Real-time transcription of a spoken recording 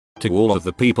To all of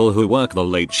the people who work the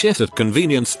late shift at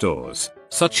convenience stores,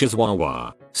 such as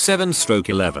Wawa,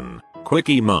 7/11,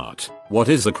 Quickie Mart, what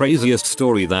is the craziest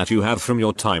story that you have from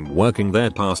your time working there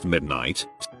past midnight?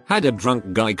 Had a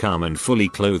drunk guy come in fully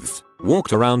clothed,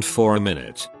 walked around for a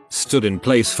minute, stood in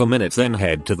place for minutes, then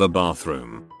head to the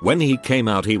bathroom. When he came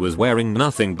out he was wearing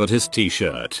nothing but his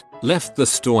t-shirt, left the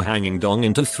store hanging dong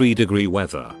into 3-degree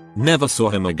weather, never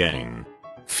saw him again.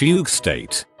 Fugue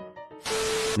state.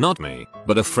 Not me,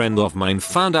 but a friend of mine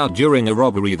found out during a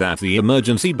robbery that the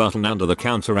emergency button under the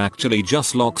counter actually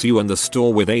just locks you in the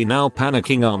store with a now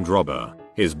panicking armed robber.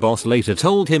 His boss later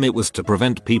told him it was to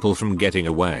prevent people from getting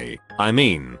away. I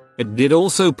mean, it did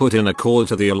also put in a call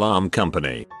to the alarm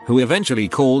company, who eventually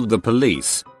called the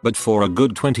police, but for a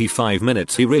good 25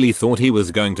 minutes he really thought he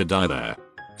was going to die there.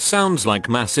 Sounds like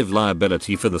massive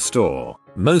liability for the store.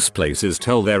 Most places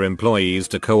tell their employees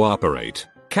to cooperate.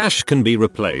 Cash can be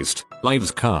replaced, lives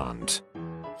can't.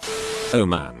 Oh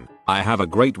man, I have a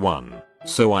great one.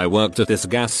 So I worked at this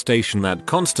gas station that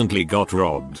constantly got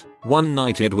robbed. One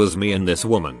night it was me and this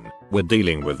woman. We're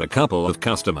dealing with a couple of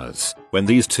customers when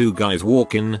these two guys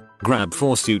walk in, grab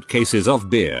 4 suitcases of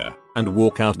beer, and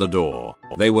walk out the door.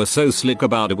 They were so slick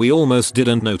about it we almost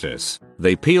didn't notice.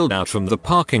 They peeled out from the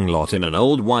parking lot in an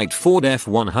old white Ford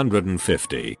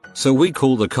F-150. So we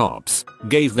called the cops,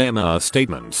 gave them our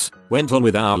statements, went on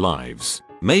with our lives.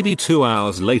 Maybe 2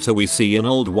 hours later we see an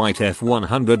old white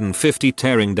F-150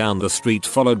 tearing down the street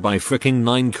followed by fricking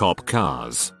 9 cop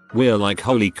cars. We're like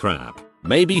holy crap.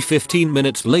 Maybe 15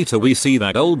 minutes later we see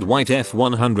that old white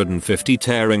F-150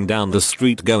 tearing down the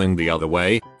street going the other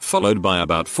way, followed by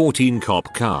about 14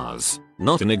 cop cars.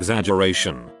 Not an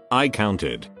exaggeration. I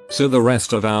counted. So the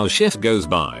rest of our shift goes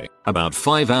by, about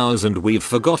 5 hours, and we've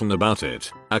forgotten about it.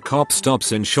 A cop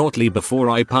stops in shortly before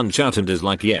I punch out and is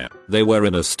like, yeah, they were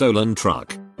in a stolen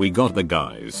truck. We got the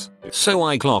guys. So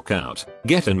I clock out,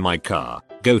 get in my car,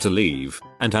 go to leave,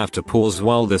 and have to pause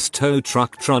while this tow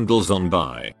truck trundles on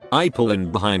by. I pull in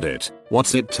behind it.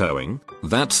 What's it towing?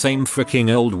 That same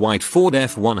freaking old white Ford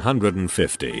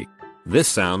F-150. This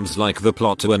sounds like the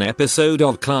plot to an episode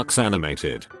of Clark's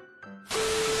Animated.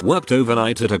 Worked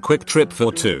overnight at a Quick Trip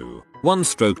for 2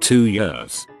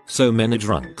 years. So many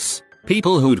drunks.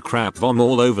 People who'd crap vom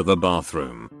all over the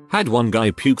bathroom. Had one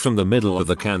guy puke from the middle of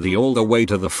the candy all the way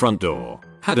to the front door.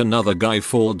 Had another guy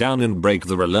fall down and break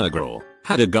the roller grill.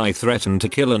 Had a guy threaten to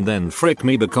kill and then frick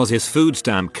me because his food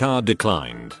stamp card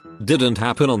declined. Didn't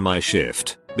happen on my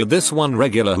shift. But this one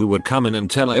regular who would come in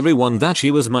and tell everyone that she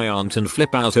was my aunt and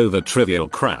flip out over trivial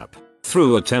crap.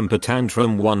 Threw a temper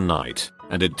tantrum one night,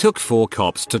 and it took 4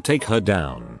 cops to take her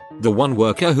down. The one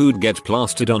worker who'd get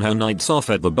plastered on her nights off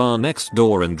at the bar next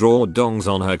door and draw dongs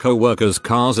on her co-workers'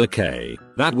 cars. Okay,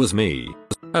 that was me.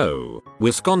 Oh,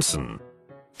 Wisconsin.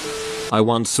 I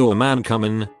once saw a man come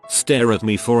in, stare at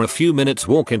me for a few minutes,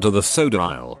 walk into the soda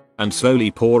aisle, and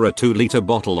slowly pour a 2-liter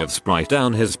bottle of Sprite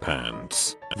down his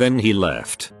pants. Then he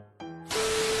left.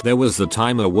 There was the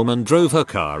time a woman drove her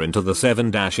car into the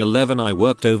 7-11 I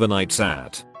worked overnights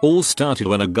at. All started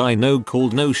when a guy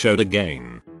no-showed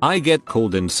again. I get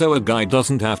called in so a guy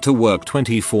doesn't have to work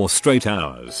 24 straight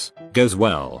hours. Goes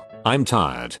well. I'm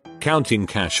tired, counting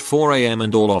cash 4 AM,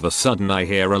 and all of a sudden I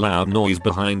hear a loud noise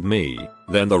behind me.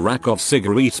 Then the rack of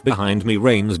cigarettes behind me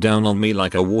rains down on me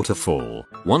like a waterfall.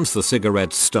 Once the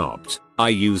cigarettes stopped, I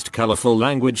used colorful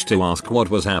language to ask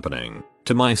what was happening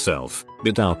to myself,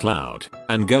 but out loud,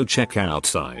 and go check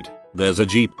outside. There's a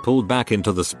Jeep pulled back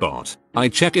into the spot. I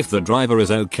check if the driver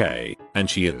is okay, and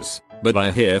she is. But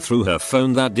I hear through her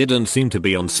phone that didn't seem to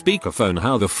be on speakerphone.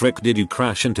 How the frick did you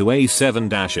crash into a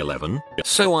 7-11?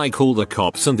 So I call the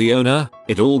cops and the owner.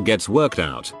 It all gets worked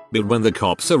out. But when the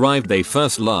cops arrived they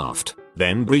first laughed,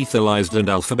 then breathalyzed and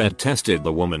alphabet tested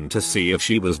the woman to see if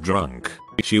she was drunk.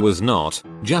 She was not,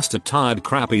 just a tired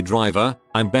crappy driver.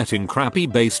 I'm betting crappy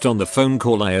based on the phone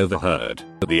call I overheard.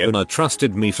 The owner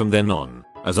trusted me from then on,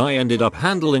 as I ended up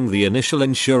handling the initial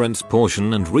insurance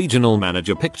portion and regional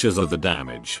manager pictures of the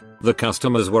damage. The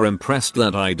customers were impressed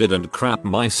that I didn't crap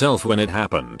myself when it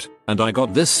happened, and I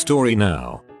got this story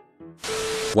now.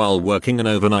 While working an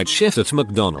overnight shift at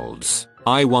McDonald's,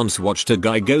 I once watched a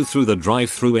guy go through the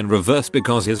drive-thru in reverse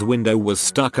because his window was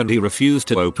stuck and he refused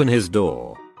to open his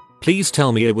door. Please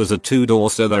tell me it was a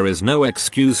 2-door, so there is no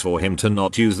excuse for him to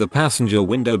not use the passenger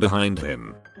window behind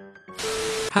him.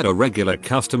 Had a regular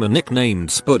customer nicknamed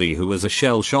Spuddy who was a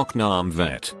shell-shock arm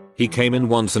vet. He came in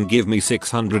once and gave me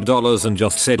 $600 and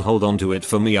just said hold on to it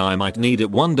for me, I might need it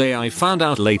one day. I found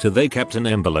out later they kept an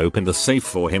envelope in the safe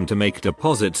for him to make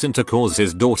deposits into cause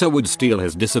his daughter would steal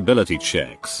his disability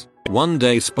checks. One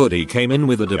day Spuddy came in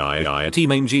with a dirty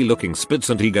mangy looking spits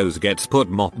and he gets put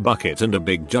mop bucket and a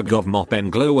big jug of mop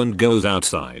and glow and goes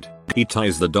outside. He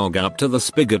ties the dog up to the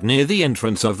spigot near the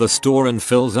entrance of the store and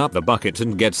fills up the bucket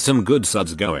and gets some good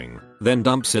suds going, then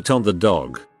dumps it on the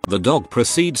dog. The dog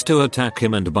proceeds to attack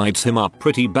him and bites him up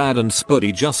pretty bad and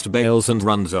Spuddy just bails and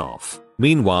runs off.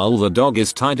 Meanwhile the dog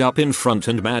is tied up in front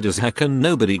and mad as heck and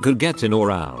nobody could get in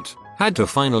or out. Had to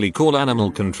finally call animal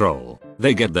control.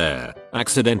 They get there,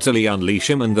 accidentally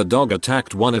unleash him and the dog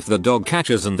attacked one of the dog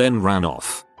catchers and then ran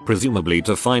off, presumably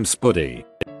to find Spuddy.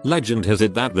 Legend has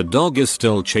it that the dog is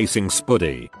still chasing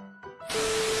Spuddy.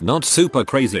 Not super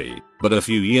crazy, but a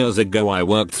few years ago I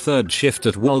worked third shift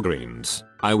at Walgreens.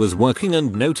 I was working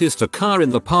and noticed a car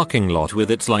in the parking lot with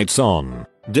its lights on.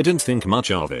 Didn't think much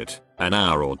of it. An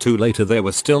hour or two later they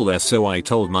were still there, so I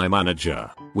told my manager.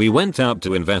 We went out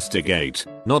to investigate,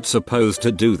 not supposed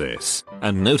to do this,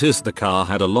 and noticed the car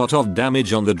had a lot of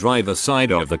damage on the driver's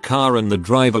side of the car and the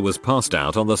driver was passed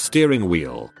out on the steering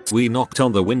wheel. We knocked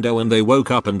on the window and they woke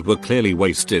up and were clearly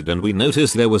wasted and we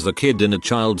noticed there was a kid in a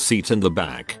child seat in the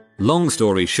back. Long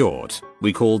story short,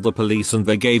 we called the police and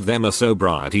they gave them a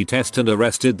sobriety test and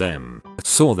arrested them.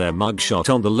 Saw their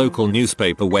mugshot on the local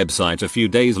newspaper website a few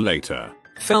days later.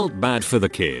 Felt bad for the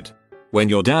kid. When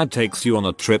your dad takes you on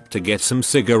a trip to get some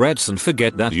cigarettes and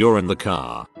forget that you're in the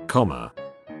car,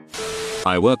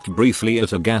 I worked briefly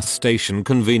at a gas station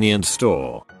convenience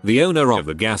store. The owner of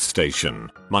the gas station,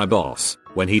 my boss,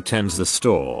 when he tends the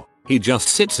store, he just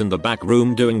sits in the back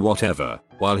room doing whatever,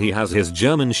 while he has his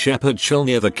German Shepherd chill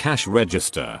near the cash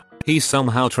register. He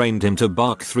somehow trained him to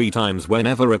bark 3 times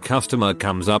whenever a customer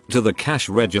comes up to the cash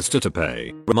register to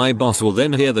pay. My boss will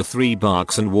then hear the 3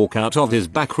 barks and walk out of his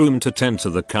back room to tend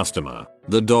to the customer.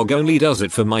 The dog only does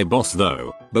it for my boss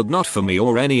though, but not for me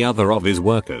or any other of his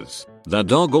workers. The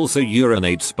dog also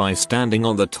urinates by standing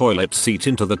on the toilet seat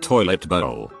into the toilet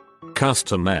bowl.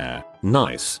 Customer,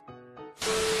 nice.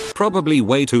 Probably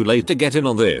way too late to get in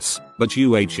on this, but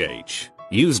UHH.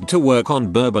 Used to work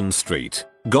on Bourbon Street.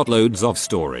 Got loads of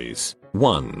stories.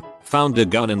 1. Found a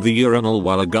gun in the urinal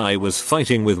while a guy was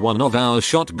fighting with one of our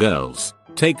shot girls.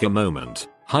 Take a moment,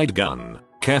 hide gun,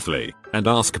 carefully, and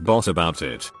ask boss about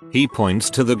it. He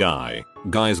points to the guy.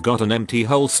 Guy's got an empty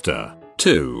holster.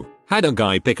 2. Had a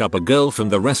guy pick up a girl from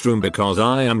the restroom because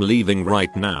I am leaving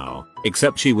right now,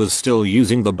 except she was still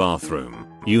using the bathroom.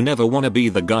 You never wanna be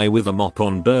the guy with a mop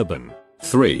on Bourbon.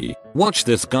 3. Watch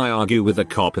this guy argue with a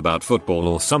cop about football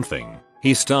or something.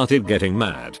 He started getting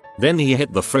mad. Then he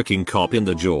hit the freaking cop in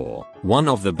the jaw. One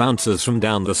of the bouncers from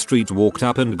down the street walked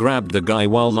up and grabbed the guy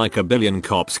while like a billion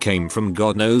cops came from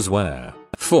God knows where.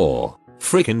 4.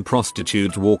 Freaking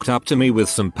prostitute walked up to me with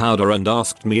some powder and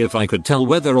asked me if I could tell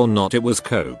whether or not it was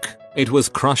coke. It was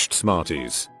crushed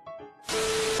Smarties.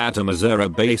 At a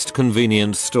Missouri-based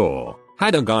convenience store,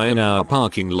 had a guy in our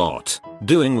parking lot,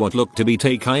 doing what looked to be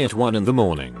take-high at 1 in the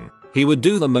morning. He would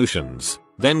do the motions,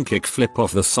 then kick flip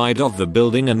off the side of the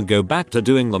building and go back to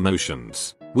doing the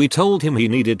motions. We told him he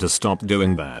needed to stop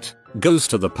doing that. Goes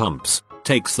to the pumps,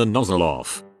 takes the nozzle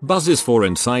off, buzzes for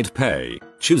inside pay,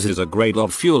 chooses a grade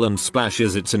of fuel and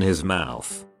splashes it in his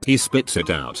mouth. He spits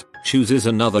it out, chooses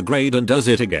another grade and does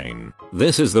it again.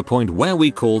 This is the point where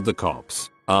we called the cops.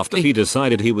 After he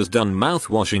decided he was done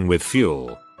mouthwashing with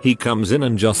fuel, he comes in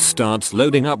and just starts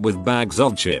loading up with bags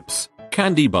of chips,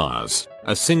 candy bars,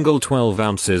 a single 12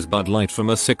 ounces Bud Light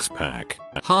from a 6-pack.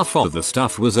 Half of the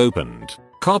stuff was opened.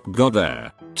 Cop got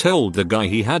there, told the guy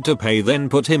he had to pay, then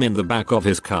put him in the back of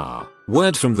his car.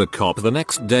 Word from the cop the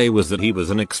next day was that he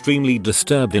was an extremely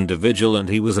disturbed individual and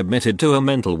he was admitted to a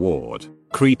mental ward.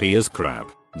 Creepy as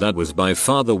crap. That was by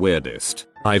far the weirdest.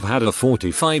 I've had a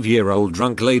 45-year-old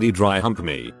drunk lady dry hump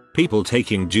me, people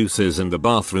taking juices in the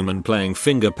bathroom and playing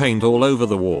finger paint all over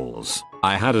the walls.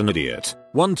 I had an idiot,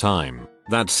 one time,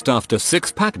 that stuffed a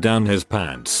 6-pack down his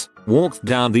pants, walked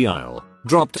down the aisle,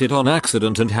 dropped it on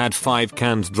accident and had 5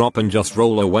 cans drop and just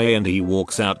roll away and he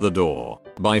walks out the door.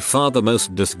 By far the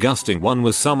most disgusting one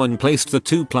was someone placed the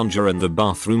 2-plunger in the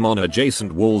bathroom on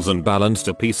adjacent walls and balanced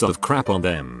a piece of crap on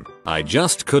them. I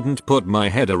just couldn't put my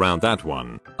head around that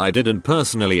one. I didn't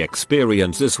personally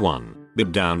experience this one,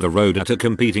 but down the road at a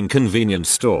competing convenience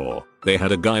store, they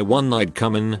had a guy one night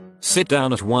come in, sit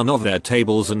down at one of their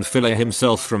tables and fillet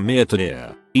himself from ear to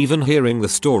ear. Even hearing the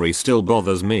story still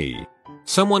bothers me.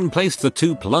 Someone placed the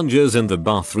 2 plungers in the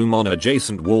bathroom on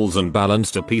adjacent walls and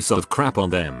balanced a piece of crap on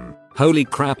them. Holy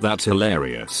crap, that's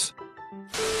hilarious.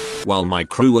 While my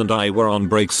crew and I were on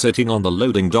break sitting on the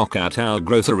loading dock at our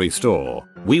grocery store,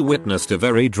 we witnessed a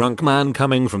very drunk man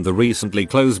coming from the recently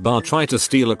closed bar try to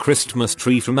steal a Christmas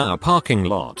tree from our parking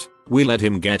lot. We let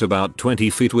him get about 20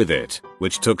 feet with it,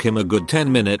 which took him a good 10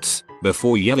 minutes,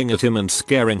 before yelling at him and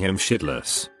scaring him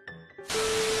shitless.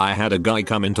 I had a guy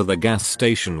come into the gas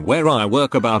station where I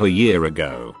work about a year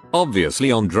ago,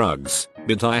 obviously on drugs,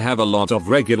 but I have a lot of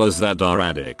regulars that are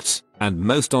addicts, and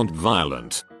most aren't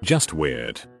violent, just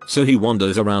weird. So he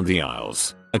wanders around the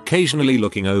aisles, occasionally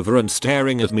looking over and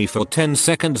staring at me for 10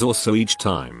 seconds or so each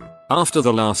time. After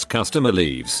the last customer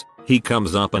leaves, he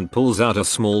comes up and pulls out a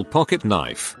small pocket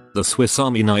knife, the Swiss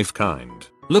Army knife kind.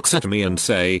 Looks at me and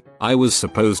say, "I was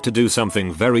supposed to do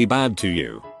something very bad to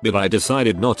you, but I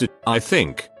decided not to." I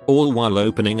think, all while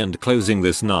opening and closing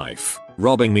this knife,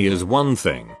 robbing me is one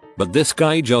thing, but this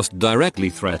guy just directly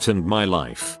threatened my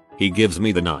life. He gives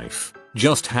me the knife,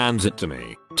 just hands it to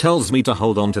me, tells me to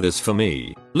hold on to this for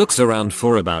me, looks around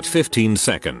for about 15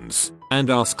 seconds, and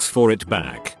asks for it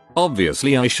back.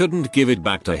 Obviously I shouldn't give it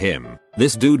back to him.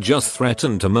 This dude just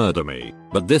threatened to murder me,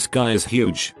 but this guy is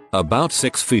huge, about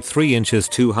 6 feet 3 inches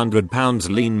 200 pounds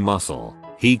lean muscle.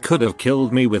 He could have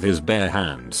killed me with his bare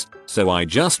hands, so I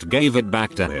just gave it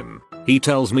back to him. He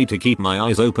tells me to keep my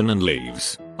eyes open and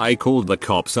leaves. I called the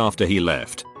cops after he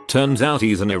left. Turns out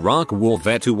he's an Iraq war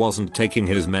vet who wasn't taking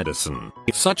his medicine.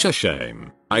 It's such a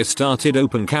shame. I started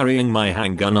open carrying my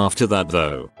handgun after that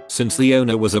though, since the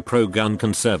owner was a pro-gun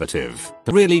conservative.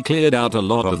 Really cleared out a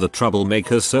lot of the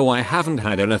troublemakers, so I haven't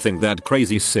had anything that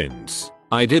crazy since.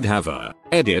 I did have a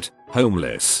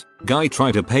homeless guy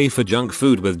try to pay for junk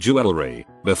food with jewelry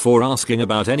before asking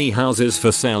about any houses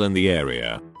for sale in the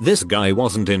area. This guy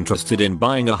wasn't interested in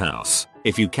buying a house,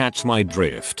 if you catch my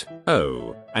drift.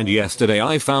 Oh, and yesterday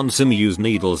I found some used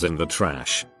needles in the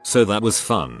trash, so that was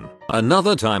fun.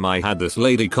 Another time I had this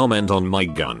lady comment on my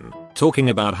gun, talking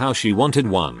about how she wanted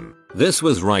one. This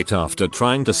was right after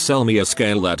trying to sell me a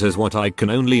scale that has what I can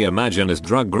only imagine is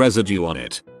drug residue on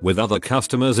it, with other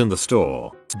customers in the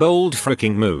store. Bold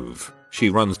freaking move. She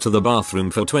runs to the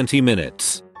bathroom for 20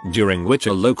 minutes, during which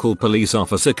a local police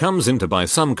officer comes in to buy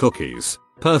some cookies.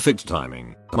 Perfect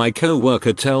timing. My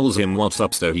co-worker tells him what's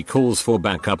up, so he calls for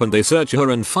backup and they search her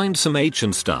and find some H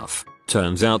and stuff.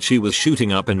 Turns out she was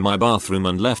shooting up in my bathroom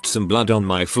and left some blood on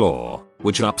my floor,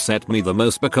 which upset me the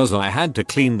most because I had to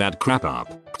clean that crap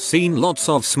up. Seen lots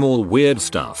of small weird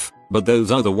stuff, but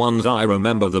those are the ones I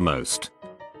remember the most.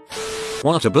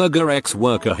 Whataburger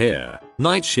ex-worker here.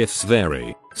 Night shifts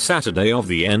vary. Saturday of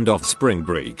the end of spring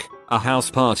break, a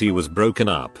house party was broken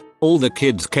up. All the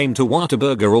kids came to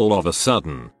Whataburger all of a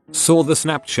sudden. Saw the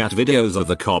Snapchat videos of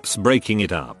the cops breaking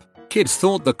it up. Kids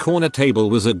thought the corner table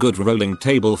was a good rolling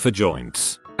table for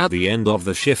joints. At the end of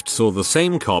the shift saw the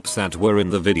same cops that were in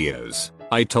the videos.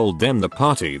 I told them the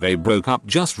party they broke up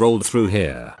just rolled through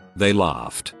here. They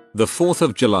laughed. The 4th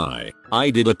of July,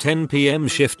 I did a 10 PM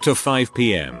shift to 5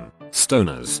 PM.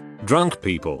 Stoners. Drunk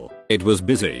people. It was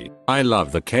busy. I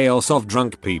love the chaos of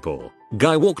drunk people.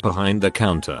 Guy walked behind the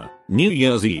counter. New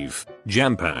Year's Eve.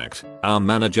 Jam-packed. Our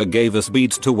manager gave us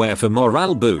beads to wear for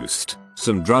morale boost.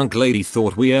 Some drunk lady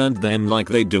thought we earned them like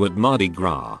they do at Mardi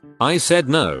Gras. I said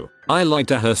no. I lied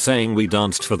to her saying we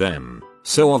danced for them.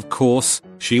 So of course,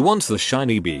 she wants the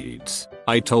shiny beads.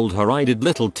 I told her I did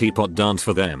little teapot dance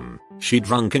for them. She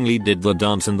drunkenly did the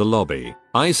dance in the lobby.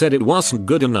 I said it wasn't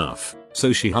good enough,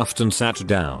 so she huffed and sat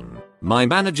down. My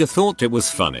manager thought it was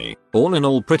funny. All in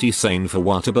all pretty sane for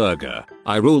Whataburger.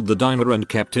 I ruled the diner and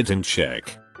kept it in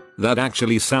check. That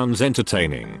actually sounds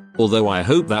entertaining, although I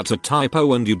hope that's a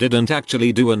typo and you didn't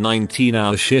actually do a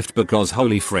 19-hour shift because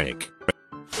holy frick.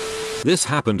 This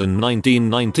happened in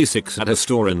 1996 at a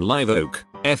store in Live Oak,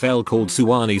 FL called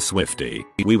Suwannee Swifty.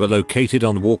 We were located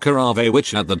on Walker Ave,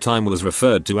 which at the time was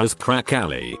referred to as Crack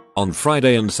Alley. On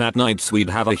Friday and Sat nights we'd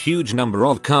have a huge number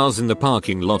of cars in the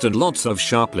parking lot and lots of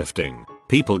shoplifting.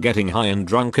 People getting high and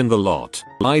drunk in the lot.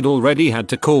 I'd already had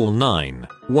to call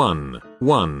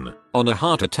 911 on a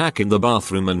heart attack in the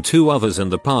bathroom and 2 others in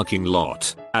the parking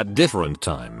lot at different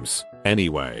times.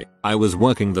 Anyway, I was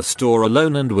working the store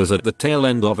alone and was at the tail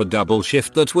end of a double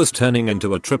shift that was turning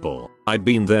into a triple. I'd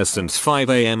been there since 5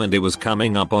 AM and it was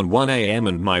coming up on 1 AM,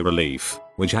 and my relief,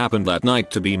 which happened that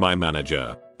night to be my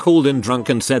manager, called in drunk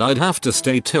and said I'd have to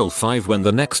stay till 5 when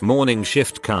the next morning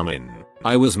shift come in.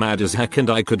 I was mad as heck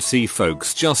and I could see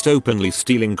folks just openly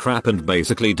stealing crap and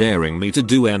basically daring me to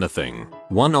do anything.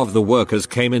 One of the workers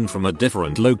came in from a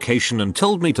different location and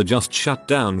told me to just shut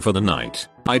down for the night.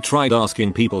 I tried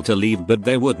asking people to leave but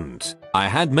they wouldn't. I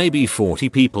had maybe 40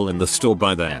 people in the store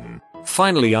by then.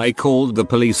 Finally I called the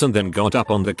police and then got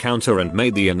up on the counter and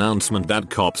made the announcement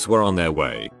that cops were on their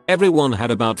way. Everyone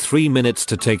had about 3 minutes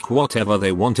to take whatever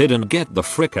they wanted and get the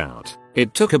frick out.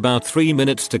 It took about 3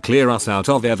 minutes to clear us out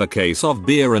of every case of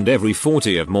beer and every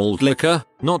 40 of malt liquor,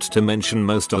 not to mention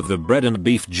most of the bread and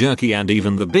beef jerky and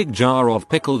even the big jar of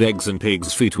pickled eggs and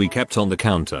pig's feet we kept on the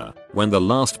counter. When the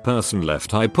last person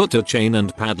left, I put a chain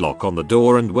and padlock on the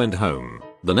door and went home.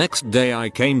 The next day I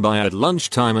came by at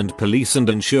lunchtime and police and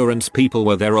insurance people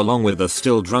were there along with a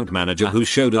still drunk manager who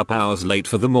showed up hours late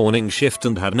for the morning shift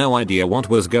and had no idea what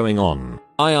was going on.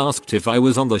 I asked if I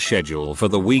was on the schedule for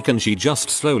the week and she just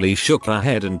slowly shook her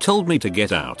head and told me to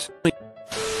get out.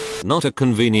 Not a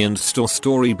convenience store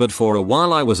story, but for a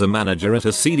while I was a manager at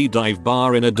a seedy dive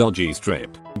bar in a dodgy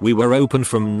strip. We were open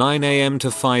from 9 AM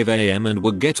to 5 AM and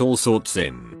would get all sorts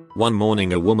in. One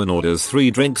morning a woman orders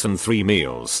 3 drinks and 3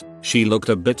 meals. She looked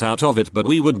a bit out of it, but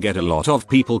we would get a lot of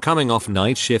people coming off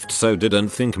night shift, so didn't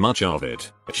think much of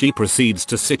it. She proceeds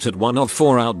to sit at one of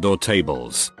 4 outdoor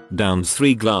tables, downs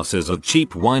 3 glasses of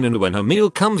cheap wine, and when her meal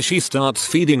comes she starts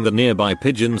feeding the nearby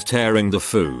pigeons, tearing the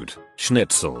food,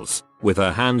 schnitzels, with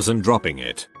her hands and dropping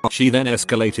it. She then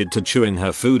escalated to chewing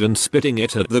her food and spitting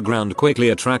it at the ground, quickly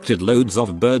attracted loads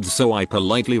of birds, so I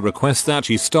politely request that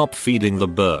she stop feeding the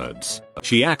birds.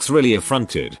 She acts really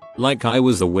affronted, like I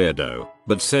was a weirdo,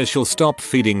 but says she'll stop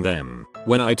feeding them.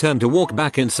 When I turn to walk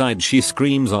back inside, she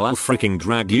screams, "I'll freaking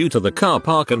drag you to the car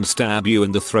park and stab you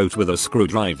in the throat with a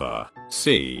screwdriver."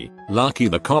 See, lucky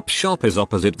the cop shop is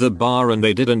opposite the bar and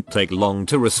they didn't take long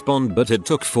to respond, but it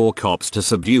took 4 cops to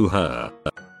subdue her.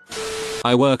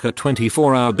 I work a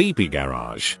 24-hour BP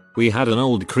garage. We had an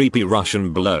old creepy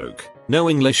Russian bloke,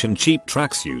 no English and cheap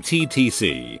tracksuit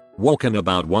etc. walking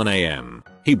about 1 AM.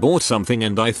 He bought something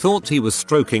and I thought he was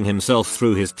stroking himself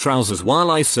through his trousers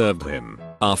while I served him.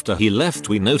 After he left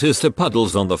we noticed a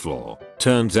puddles on the floor.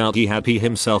 Turns out he had pee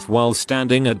himself while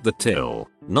standing at the till.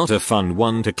 Not a fun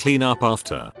one to clean up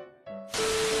after.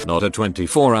 Not a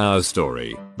 24-hour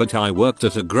story, but I worked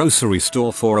at a grocery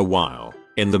store for a while.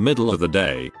 In the middle of the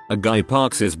day, a guy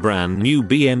parks his brand new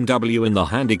BMW in the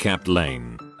handicapped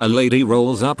lane. A lady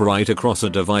rolls up right across a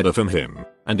divider from him,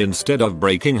 and instead of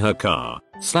braking her car,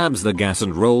 slams the gas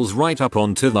and rolls right up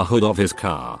onto the hood of his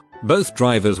car. Both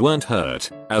drivers weren't hurt,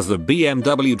 as the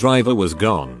BMW driver was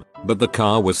gone, but the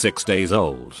car was 6 days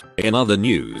old. In other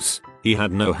news, he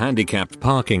had no handicapped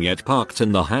parking yet parked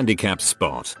in the handicapped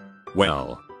spot.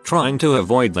 Well, trying to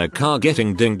avoid their car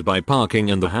getting dinged by parking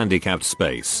in the handicapped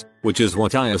space, which is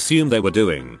what I assume they were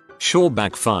doing, sure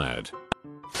backfired.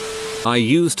 I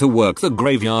used to work the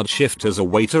graveyard shift as a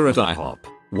waiter at IHOP.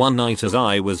 One night as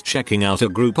I was checking out a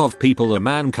group of people, a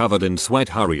man covered in sweat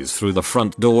hurries through the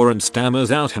front door and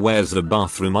stammers out, "Where's the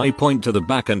bathroom?" I point to the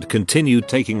back and continue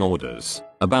taking orders.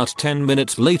 About 10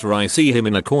 minutes later I see him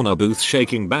in a corner booth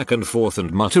shaking back and forth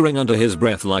and muttering under his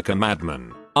breath like a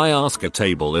madman. I ask a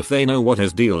table if they know what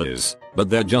his deal is, but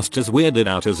they're just as weirded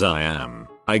out as I am.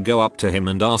 I go up to him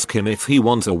and ask him if he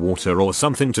wants a water or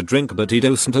something to drink, but he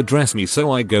doesn't address me,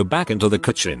 so I go back into the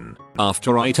kitchen.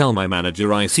 After I tell my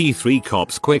manager, I see 3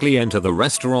 cops quickly enter the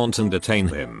restaurant and detain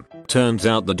him. Turns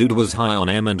out the dude was high on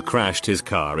M and crashed his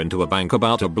car into a bank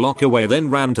about a block away, then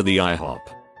ran to the IHOP.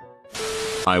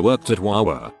 I worked at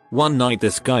Wawa. One night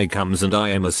this guy comes and I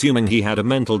am assuming he had a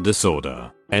mental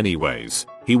disorder. Anyways,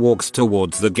 he walks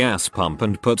towards the gas pump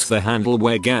and puts the handle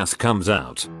where gas comes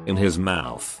out in his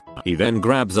mouth. He then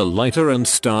grabs a lighter and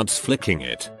starts flicking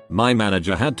it. My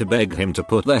manager had to beg him to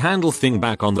put the handle thing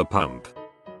back on the pump.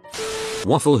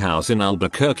 Waffle House in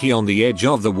Albuquerque on the edge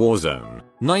of the war zone.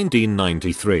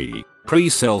 1993.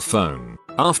 Pre-cell phone.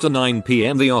 After 9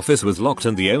 PM the office was locked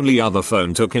and the only other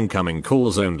phone took incoming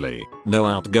calls only. No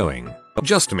outgoing.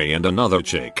 Just me and another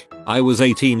chick. I was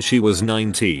 18, she was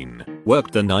 19.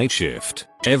 Worked the night shift.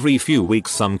 Every few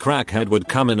weeks some crackhead would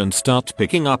come in and start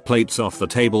picking up plates off the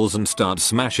tables and start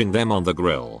smashing them on the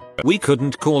grill. We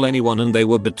couldn't call anyone and they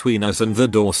were between us and the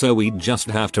door, so we'd just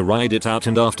have to ride it out,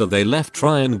 and after they left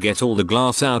try and get all the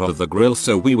glass out of the grill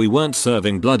so we weren't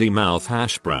serving bloody mouth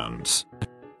hash browns.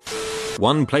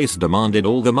 One place demanded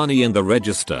all the money in the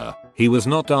register. He was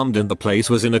not armed and the place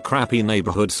was in a crappy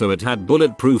neighborhood, so it had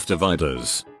bulletproof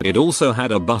dividers. It also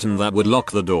had a button that would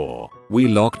lock the door. We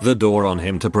locked the door on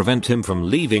him to prevent him from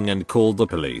leaving and called the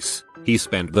police. He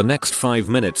spent the next 5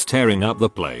 minutes tearing up the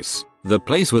place. The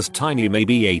place was tiny,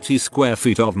 maybe 80 square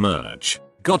feet of merch.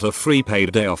 Got a free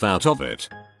paid day off out of it.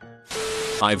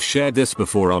 I've shared this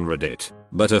before on Reddit,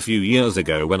 but a few years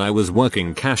ago when I was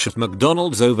working cash at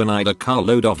McDonald's overnight, a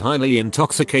carload of highly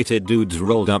intoxicated dudes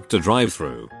rolled up to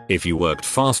drive-thru. If you worked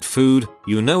fast food,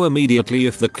 you know immediately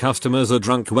if the customers are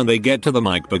drunk when they get to the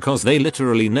mic, because they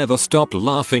literally never stop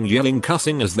laughing, yelling,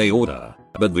 cussing as they order.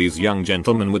 But these young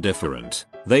gentlemen were different.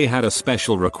 They had a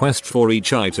special request for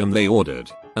each item they ordered.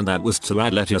 and that was to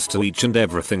add lettuce to each and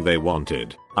everything they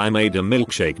wanted. I made a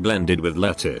milkshake blended with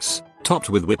lettuce, topped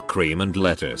with whipped cream and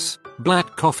lettuce,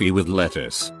 black coffee with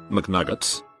lettuce,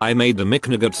 McNuggets. I made a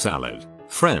McNugget salad,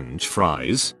 French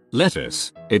fries,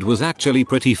 lettuce. It was actually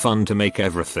pretty fun to make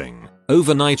everything.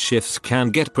 Overnight shifts can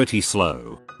get pretty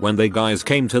slow. When the guys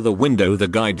came to the window, the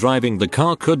guy driving the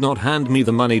car could not hand me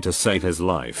the money to save his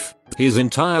life. His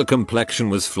entire complexion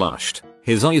was flushed.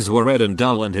 His eyes were red and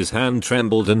dull and his hand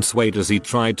trembled and swayed as he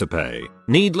tried to pay.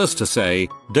 Needless to say,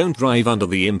 don't drive under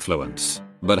the influence.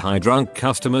 But high drunk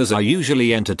customers are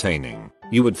usually entertaining.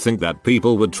 You would think that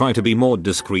people would try to be more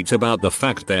discreet about the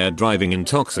fact they're driving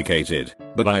intoxicated,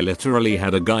 but I literally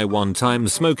had a guy one time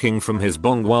smoking from his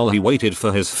bong while he waited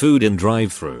for his food in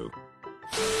drive-thru.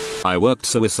 I worked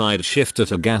suicide shift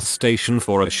at a gas station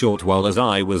for a short while as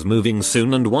I was moving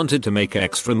soon and wanted to make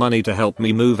extra money to help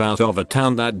me move out of a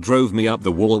town that drove me up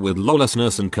the wall with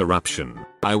lawlessness and corruption.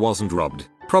 I wasn't robbed,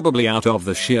 probably out of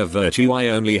the sheer virtue I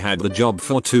only had the job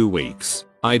for 2 weeks.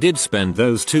 I did spend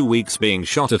those 2 weeks being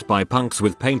shot at by punks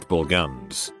with paintball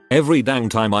guns. Every dang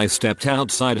time I stepped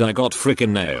outside I got frickin'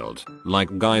 nailed.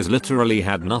 Like guys literally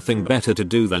had nothing better to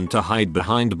do than to hide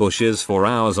behind bushes for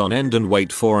hours on end and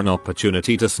wait for an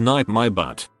opportunity to snipe my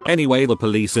butt. Anyway, the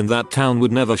police in that town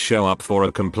would never show up for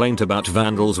a complaint about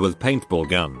vandals with paintball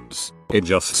guns. It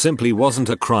just simply wasn't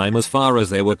a crime as far as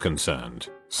they were concerned.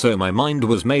 So my mind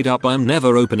was made up, I'm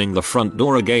never opening the front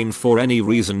door again for any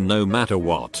reason, no matter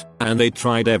what. And they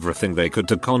tried everything they could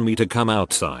to con me to come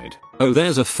outside. Oh,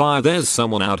 there's a fire, there's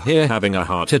someone out here having a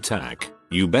heart attack.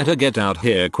 You better get out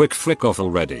here quick, frick off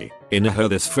already. In her,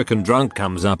 this frickin' drunk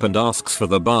comes up and asks for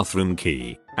the bathroom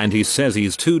key. And he says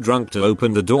he's too drunk to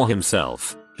open the door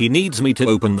himself. He needs me to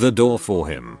open the door for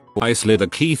him. I slid a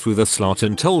key through the slot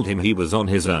and told him he was on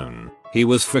his own. He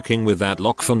was fricking with that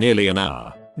lock for nearly an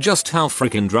hour. Just how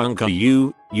frickin' drunk are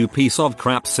you, you piece of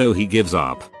crap? So he gives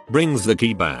up, brings the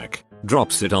key back,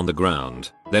 drops it on the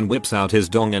ground, then whips out his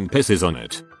dong and pisses on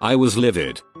it. I was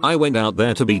livid. I went out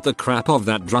there to beat the crap of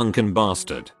that drunken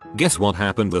bastard. Guess what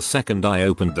happened the second I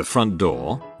opened the front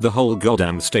door? The whole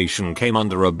goddamn station came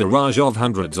under a barrage of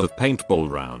hundreds of paintball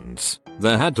rounds.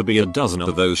 There had to be a dozen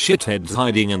of those shitheads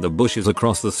hiding in the bushes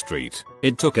across the street.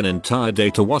 It took an entire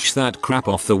day to wash that crap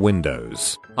off the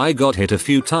windows. I got hit a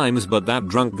few times, but that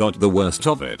drunk got the worst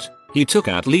of it. He took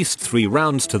at least 3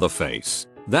 rounds to the face.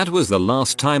 That was the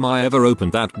last time I ever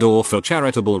opened that door for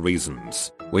charitable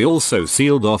reasons. We also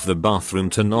sealed off the bathroom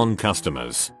to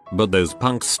non-customers, but those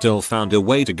punks still found a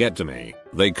way to get to me.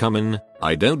 They come in,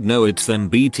 I don't know, it's them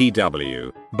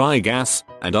BTW, buy gas,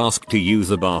 and ask to use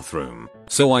the bathroom.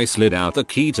 So I slid out the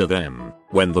key to them.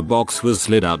 When the box was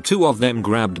slid out, 2 of them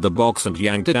grabbed the box and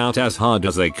yanked it out as hard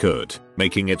as they could,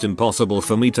 making it impossible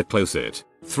for me to close it.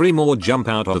 3 more jump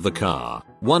out of the car.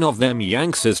 One of them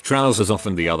yanks his trousers off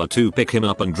and the other 2 pick him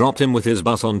up and dropped him with his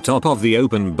butt on top of the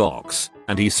open box,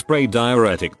 and he sprayed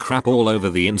diuretic crap all over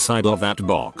the inside of that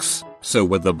box. So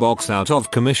with the box out of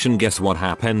commission, guess what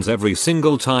happens every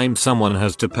single time someone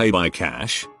has to pay by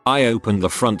cash? I open the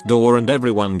front door and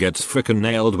everyone gets frickin'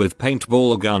 nailed with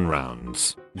paintball gun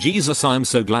rounds. Jesus, I'm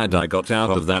so glad I got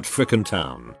out of that frickin'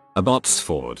 town.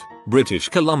 Abbotsford, British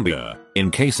Columbia,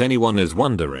 in case anyone is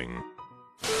wondering.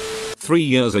 3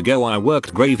 years ago I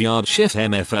worked graveyard shift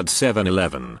MF at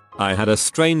 7-Eleven. I had a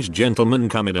strange gentleman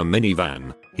come in a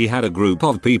minivan. He had a group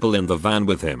of people in the van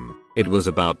with him. It was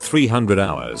about 300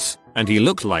 hours, and he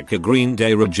looked like a Green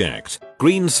Day reject.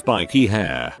 Green spiky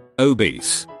hair,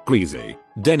 obese, greasy,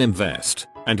 denim vest,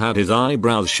 and had his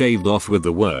eyebrows shaved off with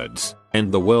the words,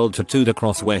 "End the world" tattooed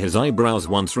across where his eyebrows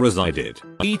once resided.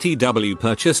 ETW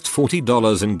purchased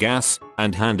 $40 in gas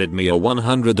and handed me a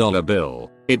 $100 bill.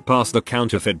 It passed the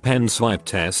counterfeit pen swipe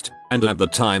test, and at the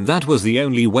time that was the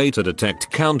only way to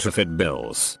detect counterfeit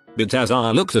bills. But as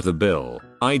I looked at the bill,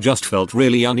 I just felt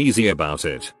really uneasy about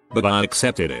it, but I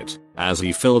accepted it. As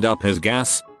he filled up his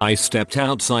gas, I stepped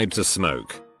outside to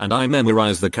smoke, and I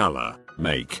memorized the color,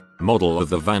 make, model of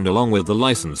the van along with the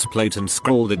license plate and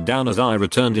scrolled it down as I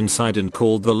returned inside and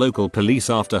called the local police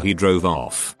after he drove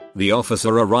off. The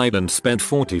officer arrived and spent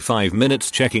 45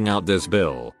 minutes checking out this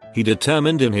bill. He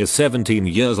determined in his 17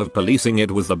 years of policing it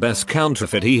was the best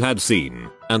counterfeit he had seen,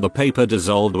 and the paper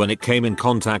dissolved when it came in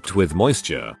contact with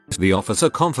moisture. The officer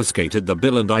confiscated the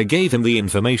bill and I gave him the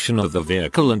information of the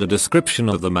vehicle and a description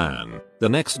of the man. The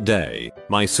next day,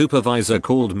 my supervisor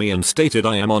called me and stated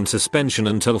I am on suspension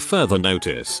until further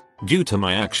notice, due to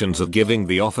my actions of giving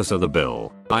the officer the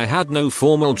bill. I had no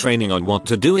formal training on what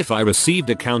to do if I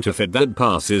received a counterfeit that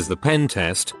passes the pen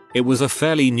test. It was a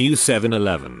fairly new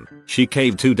 7-Eleven. She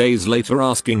caved 2 days later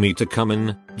asking me to come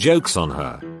in. Jokes on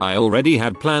her. I already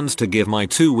had plans to give my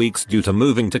 2 weeks due to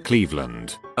moving to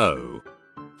Cleveland. Oh.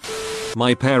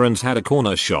 My parents had a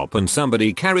corner shop and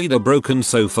somebody carried a broken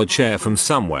sofa chair from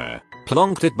somewhere,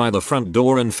 plonked it by the front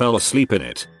door and fell asleep in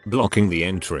it, blocking the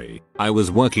entry. I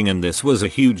was working and this was a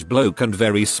huge bloke and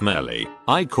very smelly.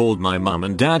 I called my mum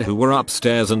and dad who were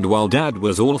upstairs, and while dad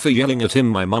was all for yelling at him,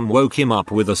 my mum woke him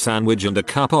up with a sandwich and a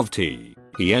cup of tea.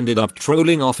 He ended up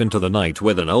trolling off into the night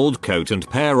with an old coat and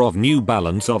pair of New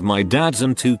Balance of my dad's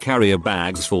and 2 carrier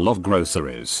bags full of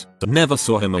groceries. Never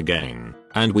saw him again,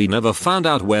 and we never found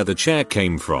out where the chair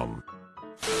came from.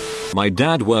 My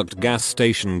dad worked gas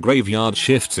station graveyard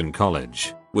shifts in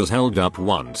college, was held up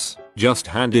once, just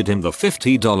handed him the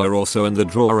 $50 or so in the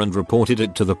drawer and reported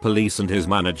it to the police and his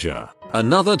manager.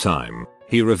 Another time,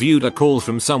 he reviewed a call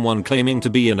from someone claiming to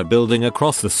be in a building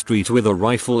across the street with a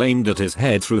rifle aimed at his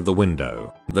head through the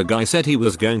window. The guy said he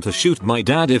was going to shoot my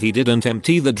dad if he didn't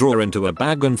empty the drawer into a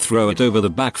bag and throw it over the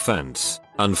back fence.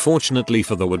 Unfortunately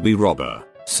for the would-be robber,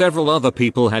 several other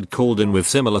people had called in with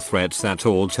similar threats that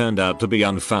all turned out to be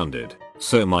unfounded.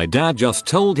 So my dad just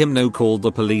told him no, called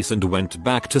the police and went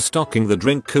back to stocking the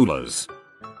drink coolers.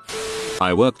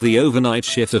 I worked the overnight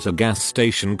shift at a gas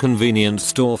station convenience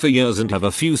store for years and have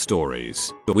a few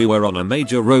stories. We were on a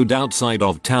major road outside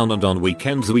of town, and on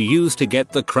weekends we used to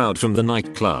get the crowd from the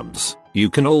nightclubs.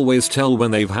 You can always tell when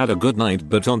they've had a good night,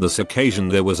 but on this occasion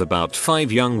there was about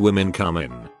 5 young women come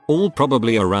in, all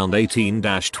probably around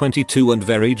 18-22 and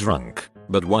very drunk,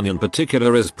 but one in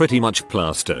particular is pretty much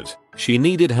plastered. She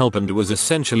needed help and was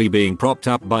essentially being propped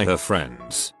up by her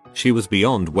friends. She was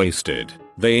beyond wasted.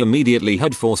 They immediately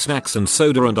had 4 snacks and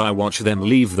soda, and I watch them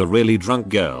leave the really drunk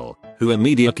girl, who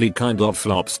immediately kind of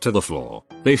flops to the floor.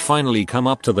 They finally come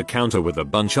up to the counter with a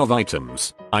bunch of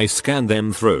items. I scan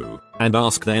them through and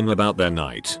ask them about their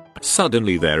night.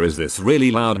 Suddenly there is this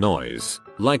really loud noise,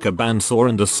 like a bandsaw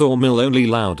and a sawmill, only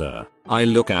louder. I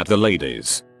look at the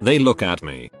ladies, they look at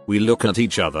me, we look at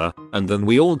each other, and then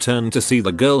we all turn to see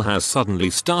the girl has suddenly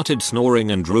started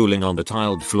snoring and drooling on the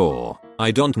tiled floor. I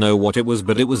don't know what it was,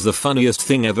 but it was the funniest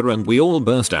thing ever and we all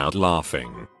burst out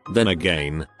laughing. Then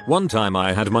again, one time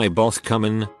I had my boss come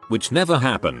in, which never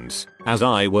happens, as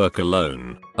I work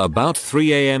alone. About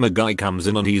 3 AM a guy comes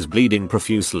in and he's bleeding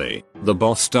profusely. The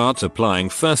boss starts applying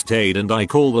first aid and I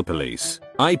call the police.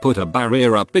 I put a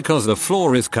barrier up because the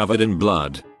floor is covered in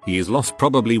blood. He's lost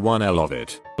probably 1 L of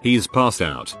it. He's passed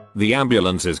out. The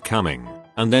ambulance is coming.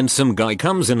 And then some guy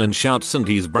comes in and shouts and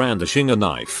he's brandishing a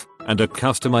knife. And a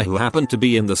customer who happened to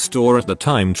be in the store at the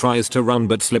time tries to run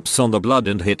but slips on the blood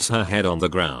and hits her head on the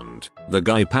ground. The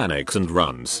guy panics and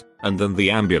runs. And then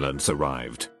the ambulance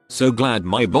arrived. So glad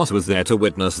my boss was there to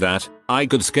witness that. I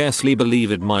could scarcely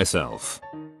believe it myself.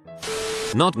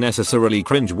 Not necessarily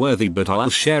cringe-worthy, but I'll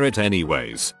share it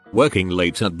anyways. Working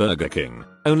late at Burger King.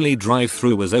 Only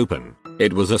drive-thru was open.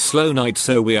 It was a slow night,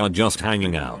 so we are just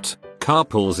hanging out. Car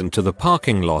pulls into the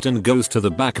parking lot and goes to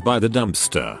the back by the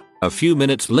dumpster. A few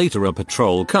minutes later a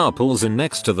patrol car pulls in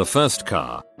next to the first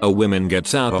car. A woman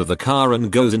gets out of the car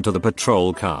and goes into the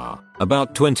patrol car.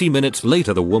 About 20 minutes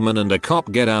later the woman and a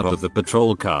cop get out of the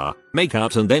patrol car, make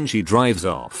out, and then she drives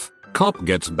off. Cop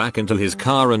gets back into his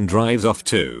car and drives off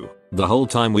too. The whole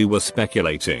time we were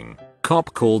speculating.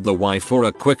 Cop called the wife for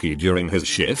a quickie during his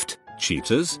shift.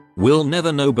 Cheaters? We'll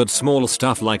never know, but small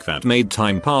stuff like that made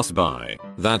time pass by.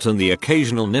 That and the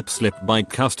occasional nip slip by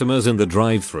customers in the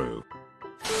drive-thru.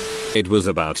 It was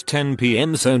about 10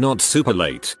 PM, so not super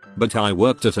late, but I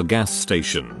worked at a gas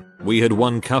station. We had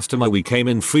one customer we came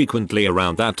in frequently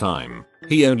around that time.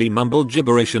 He only mumbled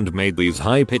gibberish and made these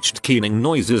high-pitched keening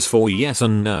noises for yes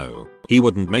and no. He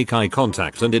wouldn't make eye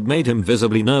contact and it made him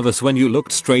visibly nervous when you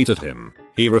looked straight at him.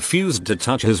 He refused to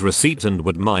touch his receipt and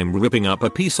would mime ripping up a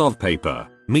piece of paper,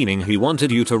 meaning he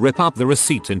wanted you to rip up the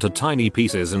receipt into tiny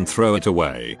pieces and throw it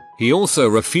away. He also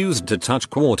refused to touch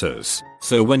quarters,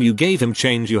 so when you gave him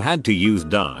change you had to use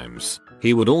dimes.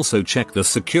 He would also check the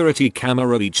security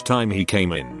camera each time he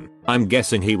came in. I'm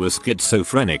guessing he was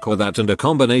schizophrenic or that and a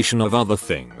combination of other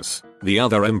things. The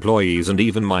other employees and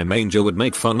even my manager would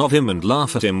make fun of him and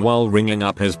laugh at him while ringing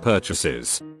up his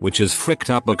purchases, which is fricked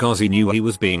up because he knew he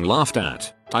was being laughed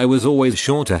at. I was always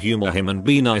sure to humor him and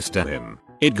be nice to him.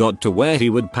 It got to where he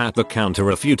would pat the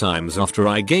counter a few times after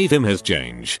I gave him his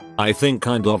change, I think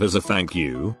kind of as a thank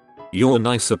you. You're a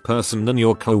nicer person than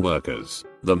your coworkers.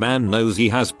 The man knows he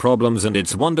has problems and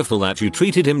it's wonderful that you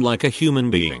treated him like a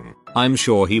human being. I'm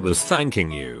sure he was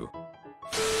thanking you.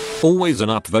 Always an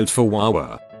upvote for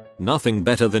Wawa. Nothing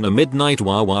better than a midnight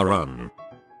Wawa run.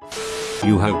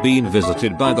 You have been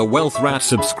visited by the wealth rat.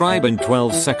 Subscribe in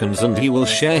 12 seconds and he will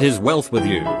share his wealth with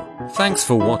you. Thanks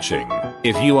for watching.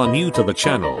 If you are new to the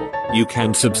channel, you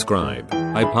can subscribe.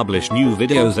 I publish new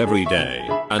videos every day.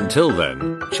 Until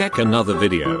then, check another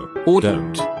video, or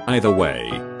don't. Either way,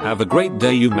 have a great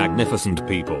day you magnificent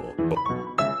people.